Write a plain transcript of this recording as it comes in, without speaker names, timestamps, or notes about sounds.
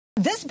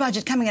this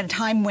budget coming at a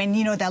time when,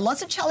 there are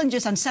lots of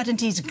challenges,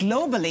 uncertainties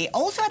globally,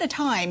 also at a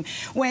time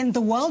when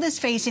the world is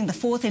facing the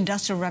fourth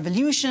industrial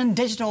revolution,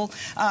 digital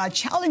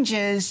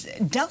challenges.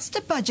 Does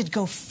the budget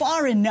go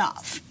far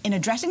enough in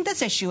addressing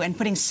this issue and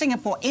putting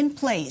Singapore in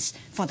place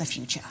for the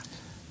future?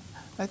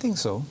 I think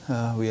so.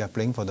 We are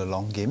playing for the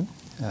long game.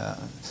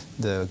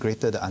 The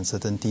greater the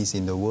uncertainties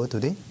in the world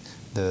today,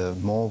 the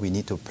more we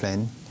need to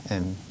plan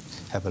and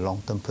have a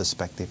long-term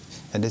perspective.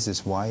 And this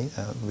is why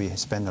we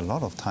spend a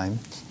lot of time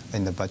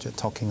in the budget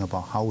talking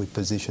about how we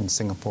position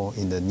Singapore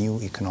in the new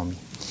economy.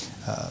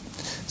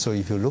 So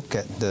if you look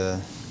at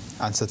the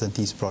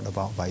uncertainties brought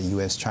about by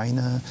U.S.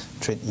 China,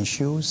 trade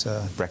issues,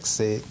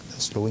 Brexit,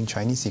 slowing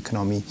Chinese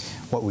economy,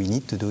 what we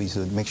need to do is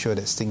to make sure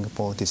that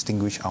Singapore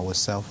distinguish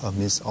ourselves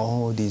amidst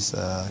all this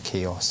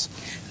chaos.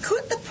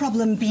 Could the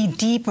problem be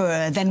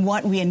deeper than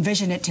what we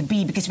envision it to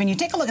be? Because when you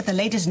take a look at the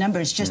latest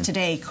numbers just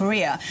today,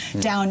 Korea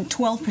down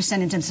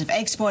 12% in terms of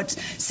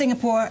exports,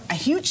 Singapore a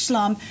huge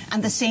slump,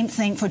 and the same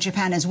thing for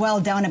Japan as well,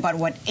 down about,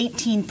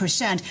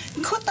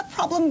 18%. Could the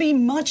problem be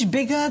much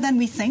bigger than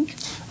we think?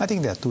 I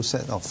think there are two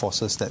sets of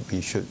forces that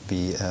we should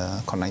be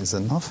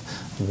cognizant of.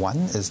 One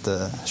is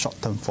the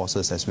short-term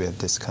forces, as we have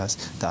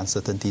discussed, the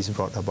uncertainties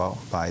brought about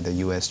by the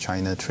U.S.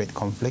 China trade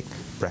conflict,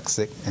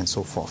 Brexit, and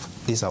so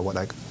forth. These are what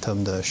I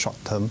term the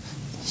short-term,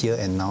 here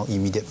and now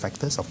immediate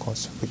factors, of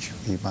course, which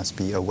we must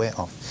be aware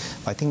of.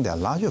 But I think there are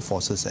larger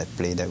forces at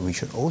play that we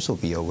should also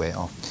be aware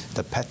of.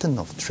 The pattern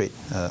of trade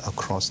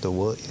across the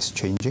world is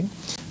changing.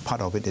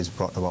 Part of it is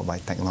brought about by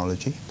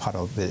technology. Part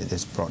of it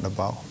is brought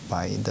about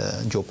by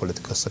the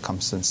geopolitical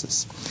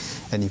circumstances.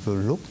 And if you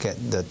look at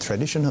the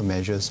traditional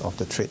measures of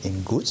the trade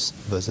in goods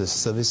versus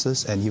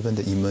services and even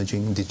the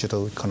emerging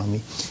digital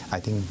economy, I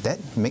think that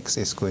mix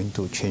is going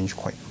to change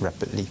quite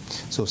rapidly.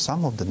 So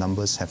some of the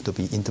numbers have to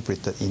be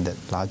interpreted in that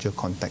larger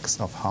context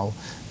of how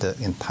the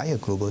entire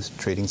global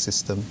trading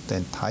system, the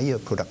entire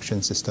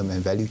production system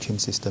and value chain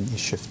system is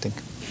shifting.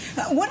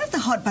 One of the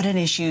hot button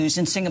issues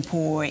in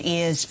Singapore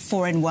is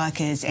foreign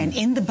workers. And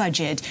in the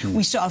budget,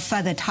 we saw a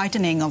further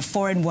tightening of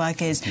foreign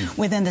workers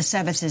within the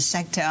services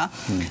sector.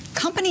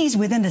 Companies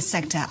within the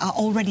sector are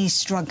already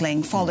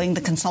struggling following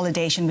the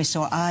consolidation we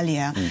saw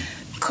earlier.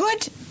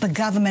 Could the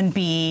government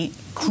be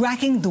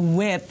cracking the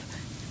whip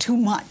too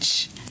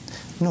much?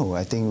 No,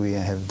 I think we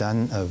have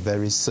done a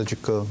very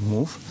surgical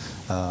move,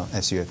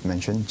 as you have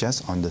mentioned,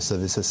 just on the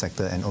services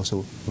sector, and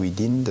also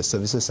within the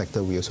services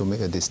sector, we also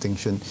make a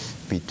distinction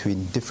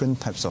between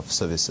different types of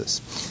services.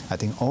 I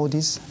think all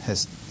this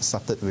has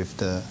started with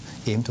the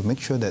aim to make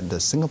sure that the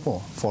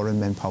Singapore foreign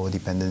manpower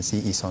dependency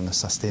is on a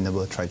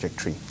sustainable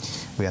trajectory.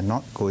 We are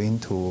not going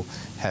to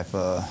have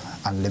an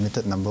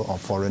unlimited number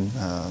of foreign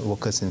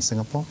workers in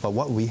Singapore, but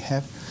what we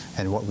have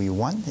and what we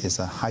want is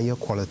a higher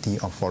quality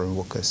of foreign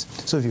workers.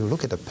 So if you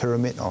look at the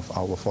pyramid of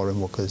our foreign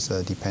workers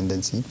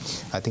dependency,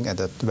 I think at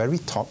the very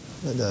top,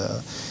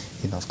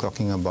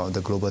 talking about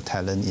the global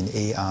talent in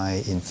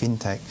AI, in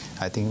fintech,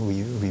 I think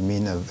we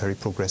remain a very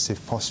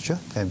progressive posture,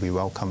 and we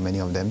welcome many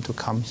of them to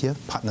come here,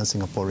 partner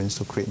Singaporeans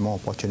to create more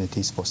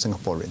opportunities for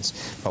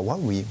Singaporeans. But what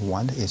we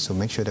want is to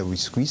make sure that we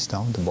squeeze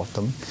down the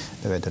bottom,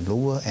 at the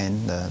lower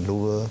end,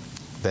 lower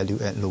value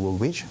at lower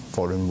wage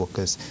foreign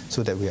workers,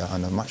 so that we are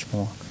on a much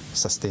more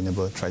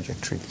sustainable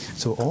trajectory.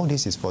 So all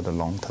this is for the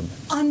long term.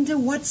 Under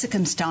what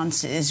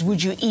circumstances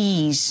would you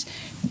ease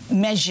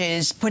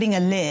measures putting a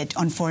lid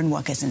on foreign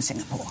workers in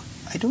Singapore?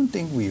 I don't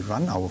think we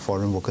run our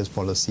foreign workers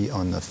policy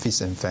on a feast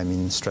and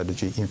famine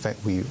strategy. In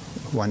fact, we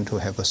want to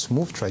have a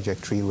smooth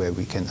trajectory where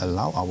we can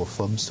allow our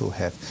firms to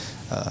have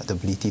the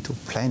ability to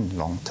plan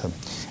long term.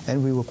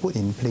 And we will put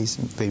in place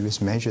various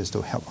measures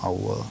to help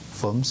our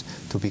firms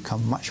to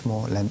become much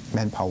more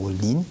manpower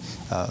lean,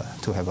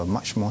 to have a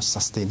much more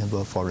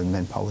sustainable foreign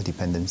manpower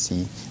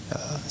dependency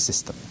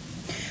system.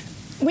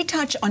 We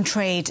touched on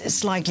trade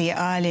slightly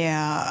earlier.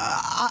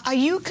 Are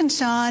you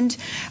concerned?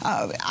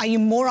 Are you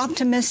more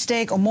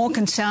optimistic or more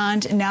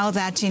concerned now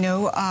that,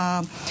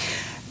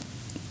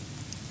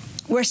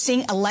 we're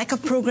seeing a lack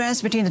of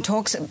progress between the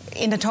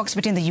talks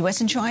between the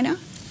U.S. and China?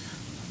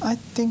 I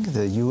think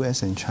the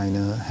U.S. and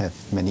China have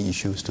many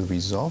issues to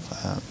resolve.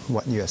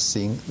 What you are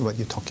seeing, what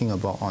you're talking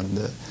about on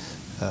the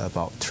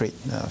about trade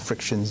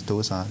frictions,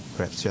 those are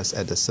perhaps just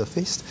at the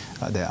surface.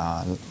 There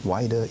are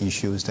wider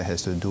issues that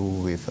has to do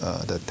with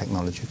the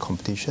technology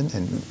competition,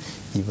 and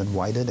even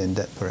wider than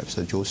that, perhaps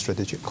the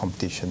geostrategic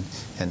competition.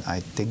 And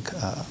I think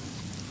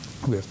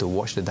we have to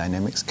watch the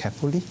dynamics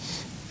carefully,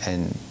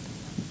 and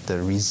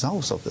the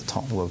results of the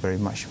talk will very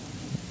much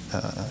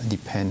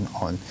depend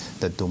on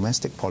the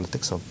domestic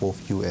politics of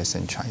both U.S.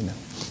 and China.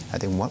 I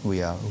think what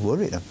we are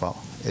worried about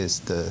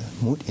is the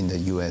mood in the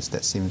U.S.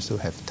 that seems to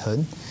have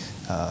turned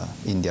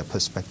in their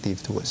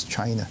perspective towards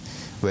China,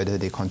 whether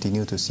they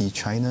continue to see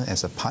China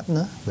as a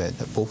partner, where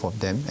both of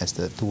them as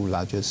the two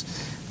largest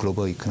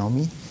global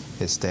economy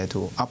is there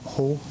to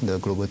uphold the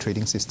global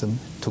trading system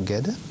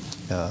together,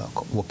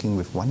 working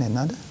with one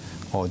another,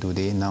 or do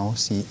they now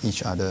see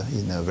each other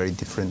in a very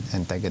different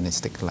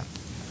antagonistic light?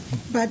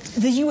 But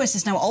the U.S.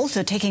 is now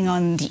also taking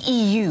on the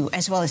EU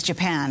as well as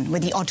Japan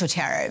with the auto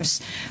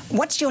tariffs.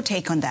 What's your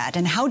take on that,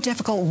 and how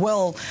difficult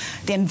will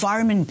the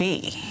environment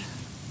be?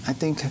 I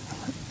think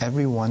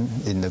everyone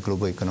in the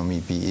global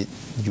economy, be it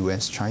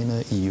U.S,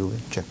 China, EU,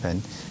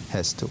 Japan,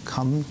 has to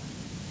come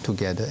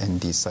together and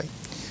decide.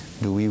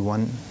 Do we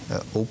want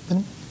an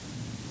open,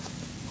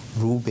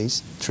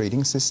 rule-based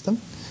trading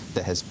system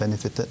that has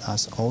benefited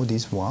us all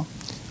this while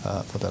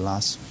for the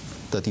last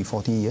 30,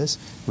 40 years,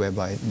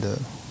 whereby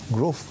the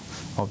growth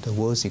of the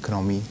world's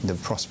economy, the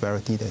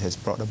prosperity that has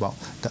brought about,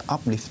 the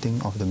uplifting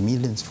of the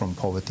millions from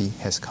poverty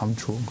has come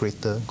through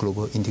greater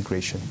global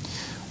integration?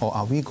 Or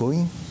are we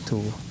going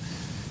to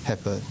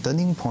have a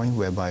turning point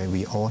whereby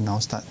we all now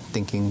start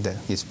thinking that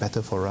it's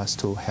better for us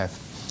to have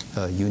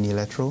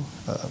unilateral,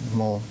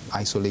 more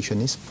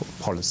isolationist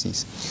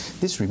policies?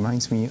 This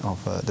reminds me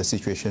of the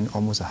situation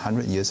almost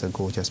 100 years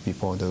ago, just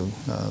before the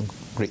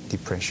Great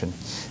Depression.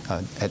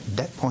 At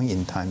that point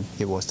in time,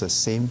 it was the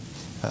same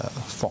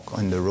fork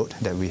on the road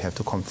that we have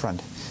to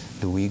confront.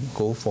 Do we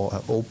go for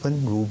an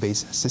open,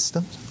 rule-based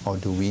system, or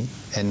do we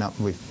end up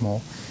with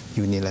more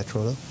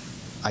unilateral,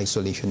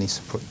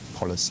 isolationist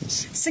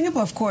policies?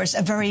 Singapore, of course,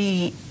 a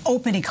very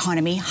open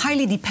economy,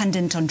 highly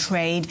dependent on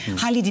trade,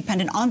 highly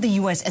dependent on the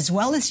U.S. as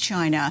well as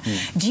China.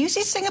 Do you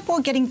see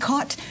Singapore getting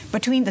caught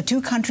between the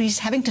two countries,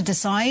 having to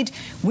decide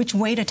which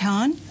way to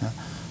turn?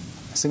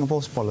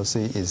 Singapore's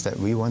policy is that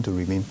we want to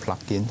remain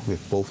plugged in with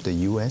both the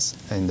U.S.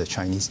 and the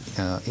Chinese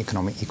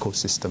economic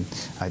ecosystem.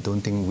 I don't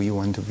think we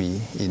want to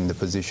be in the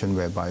position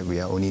whereby we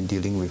are only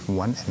dealing with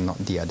one and not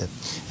the other.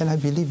 And I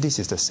believe this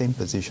is the same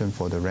position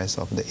for the rest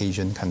of the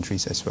Asian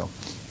countries as well.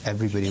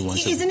 Everybody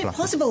wants to be plugged in. Isn't it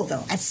possible,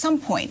 though, at some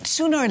point,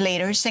 sooner or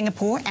later,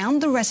 Singapore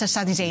and the rest of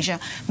Southeast Asia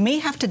may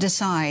have to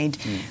decide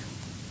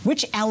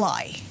which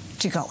ally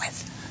to go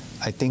with?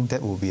 I think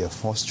that will be a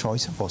forced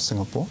choice for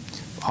Singapore.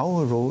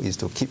 Our role is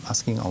to keep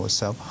asking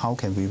ourselves, how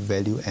can we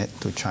value add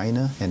to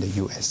China and the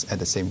US at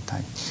the same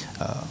time?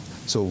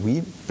 So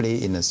we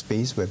play in a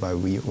space whereby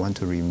we want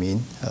to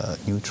remain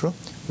neutral,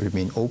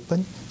 remain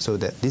open, so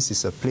that this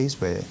is a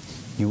place where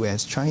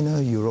US,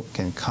 China, Europe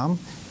can come,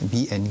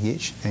 be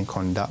engaged and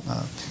conduct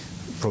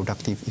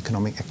productive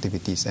economic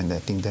activities, and I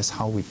think that's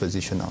how we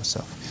position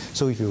ourselves.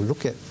 So if you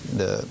look at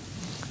the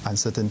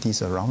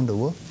uncertainties around the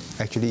world,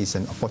 actually it's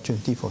an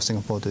opportunity for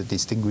Singapore to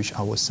distinguish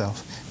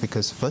ourselves,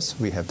 because first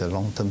we have the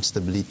long-term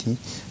stability,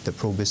 the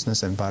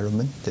pro-business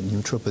environment, the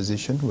neutral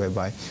position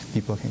whereby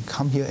people can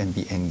come here and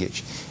be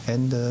engaged,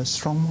 and the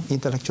strong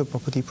intellectual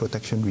property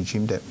protection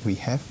regime that we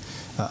have.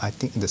 I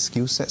think the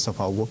skill sets of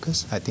our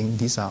workers, I think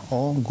these are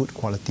all good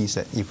qualities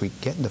that if we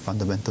get the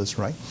fundamentals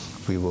right,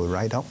 we will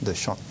ride out the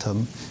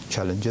short-term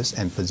challenges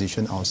and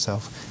position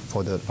ourselves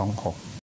for the long haul.